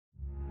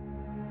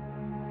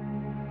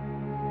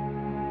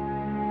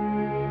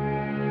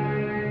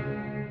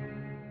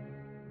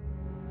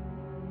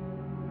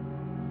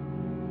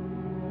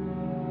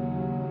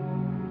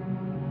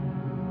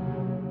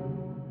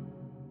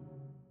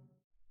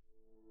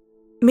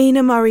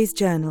Mina Murray's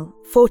journal,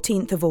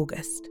 14th of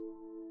August.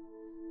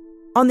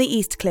 On the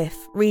East Cliff,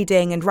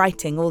 reading and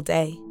writing all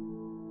day.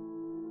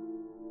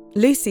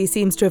 Lucy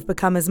seems to have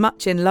become as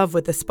much in love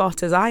with the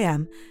spot as I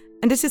am,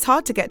 and it is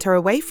hard to get her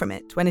away from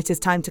it when it is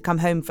time to come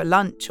home for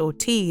lunch or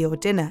tea or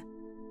dinner.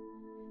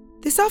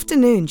 This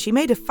afternoon she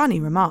made a funny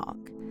remark.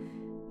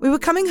 We were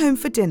coming home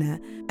for dinner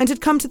and had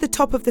come to the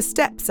top of the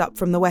steps up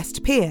from the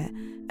West Pier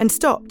and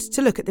stopped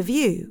to look at the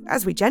view,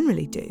 as we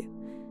generally do.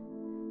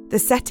 The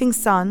setting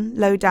sun,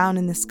 low down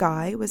in the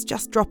sky, was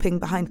just dropping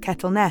behind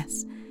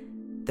Kettleness.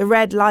 The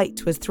red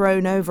light was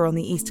thrown over on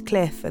the East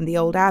Cliff and the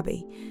old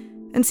Abbey,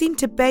 and seemed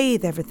to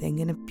bathe everything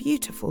in a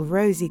beautiful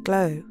rosy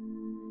glow.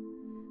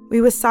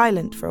 We were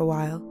silent for a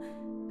while,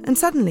 and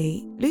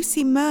suddenly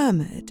Lucy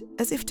murmured,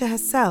 as if to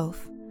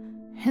herself,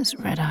 "His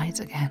red eyes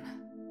again.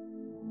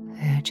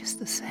 They're just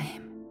the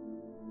same."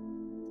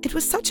 It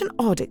was such an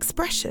odd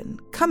expression,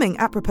 coming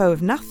apropos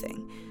of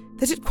nothing,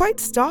 that it quite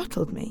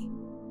startled me.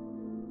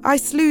 I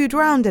slewed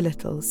round a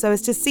little so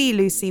as to see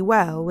Lucy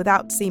well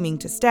without seeming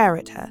to stare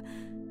at her,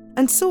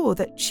 and saw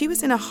that she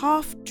was in a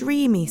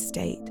half-dreamy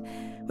state,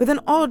 with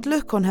an odd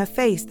look on her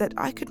face that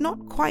I could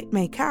not quite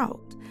make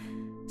out,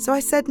 so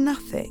I said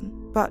nothing,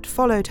 but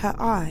followed her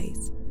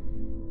eyes.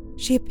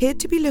 She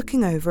appeared to be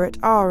looking over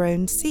at our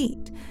own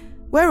seat,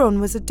 whereon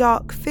was a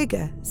dark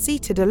figure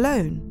seated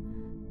alone.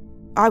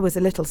 I was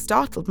a little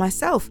startled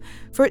myself,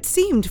 for it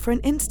seemed for an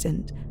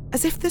instant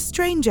as if the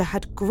stranger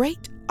had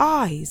great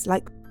eyes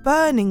like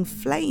burning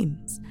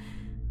flames,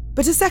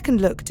 but a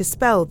second look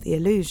dispelled the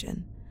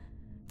illusion.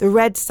 The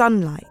red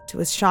sunlight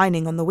was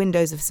shining on the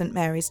windows of St.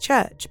 Mary's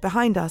Church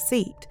behind our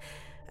seat,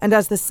 and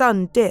as the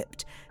sun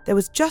dipped, there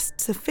was just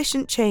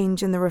sufficient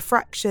change in the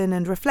refraction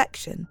and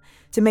reflection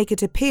to make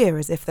it appear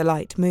as if the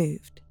light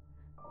moved.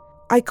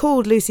 I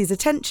called Lucy's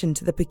attention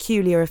to the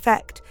peculiar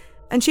effect,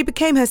 and she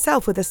became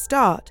herself with a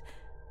start,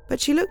 but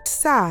she looked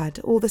sad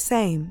all the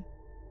same.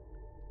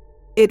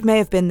 It may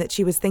have been that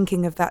she was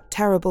thinking of that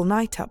terrible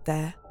night up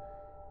there.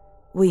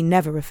 We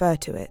never refer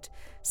to it,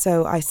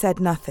 so I said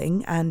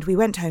nothing, and we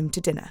went home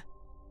to dinner.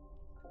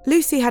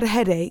 Lucy had a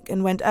headache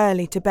and went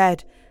early to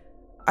bed.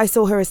 I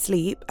saw her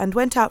asleep and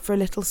went out for a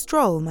little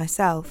stroll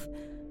myself.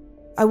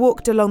 I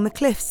walked along the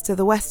cliffs to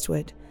the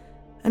westward,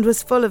 and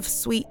was full of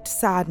sweet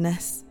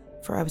sadness,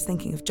 for I was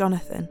thinking of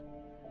Jonathan.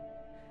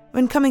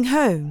 When coming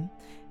home,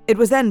 it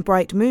was then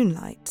bright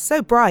moonlight,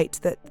 so bright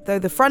that though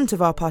the front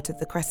of our part of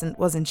the crescent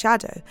was in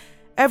shadow,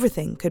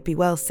 everything could be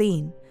well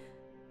seen.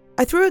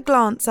 I threw a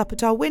glance up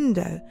at our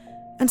window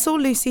and saw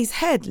Lucy's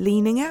head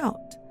leaning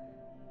out.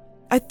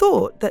 I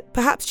thought that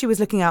perhaps she was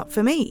looking out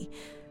for me,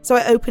 so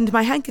I opened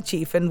my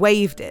handkerchief and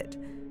waved it.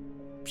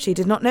 She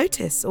did not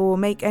notice or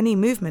make any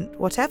movement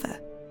whatever.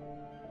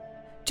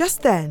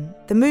 Just then,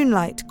 the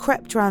moonlight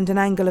crept round an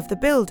angle of the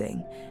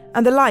building,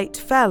 and the light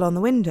fell on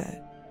the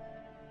window.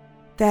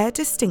 There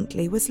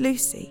distinctly was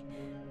Lucy,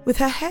 with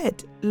her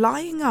head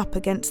lying up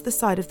against the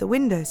side of the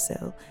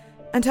windowsill,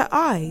 and her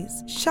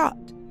eyes shut.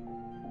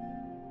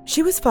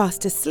 She was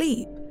fast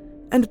asleep,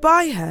 and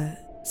by her,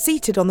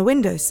 seated on the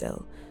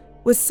windowsill,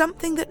 was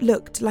something that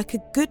looked like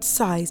a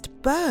good-sized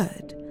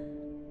bird.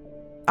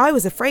 I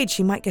was afraid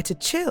she might get a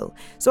chill,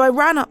 so I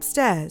ran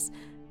upstairs,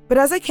 but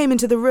as I came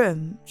into the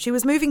room, she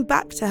was moving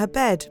back to her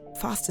bed,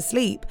 fast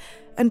asleep,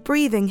 and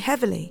breathing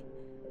heavily.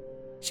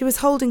 She was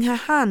holding her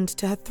hand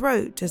to her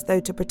throat as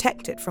though to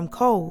protect it from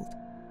cold.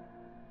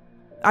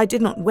 I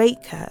did not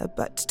wake her,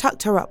 but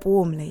tucked her up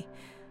warmly.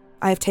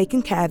 I have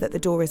taken care that the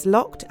door is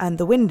locked and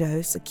the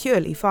window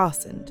securely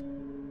fastened.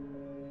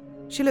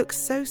 She looks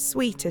so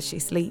sweet as she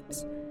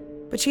sleeps,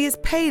 but she is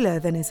paler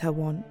than is her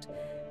wont,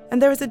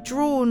 and there is a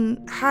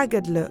drawn,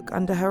 haggard look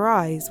under her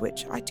eyes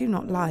which I do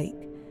not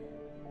like.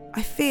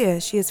 I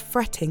fear she is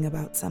fretting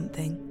about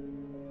something.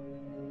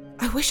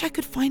 I wish I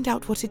could find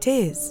out what it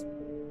is.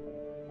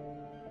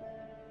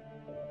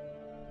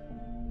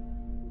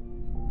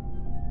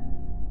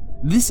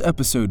 This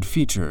episode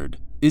featured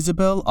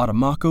Isabel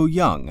Adamako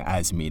Young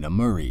as Mina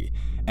Murray,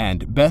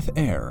 and Beth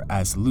Eyre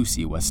as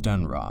Lucy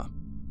Westenra.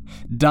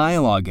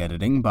 Dialogue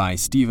editing by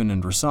Stephen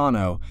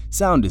Indrisano,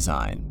 sound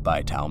design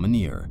by Tal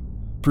Minear.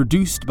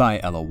 Produced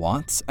by Ella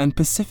Watts and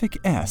Pacific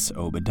S.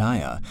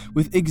 Obadiah,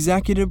 with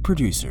executive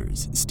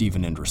producers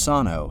Stephen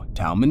Indrisano,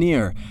 Tal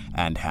Minear,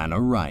 and Hannah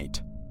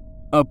Wright.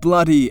 A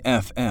Bloody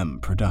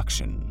FM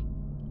production.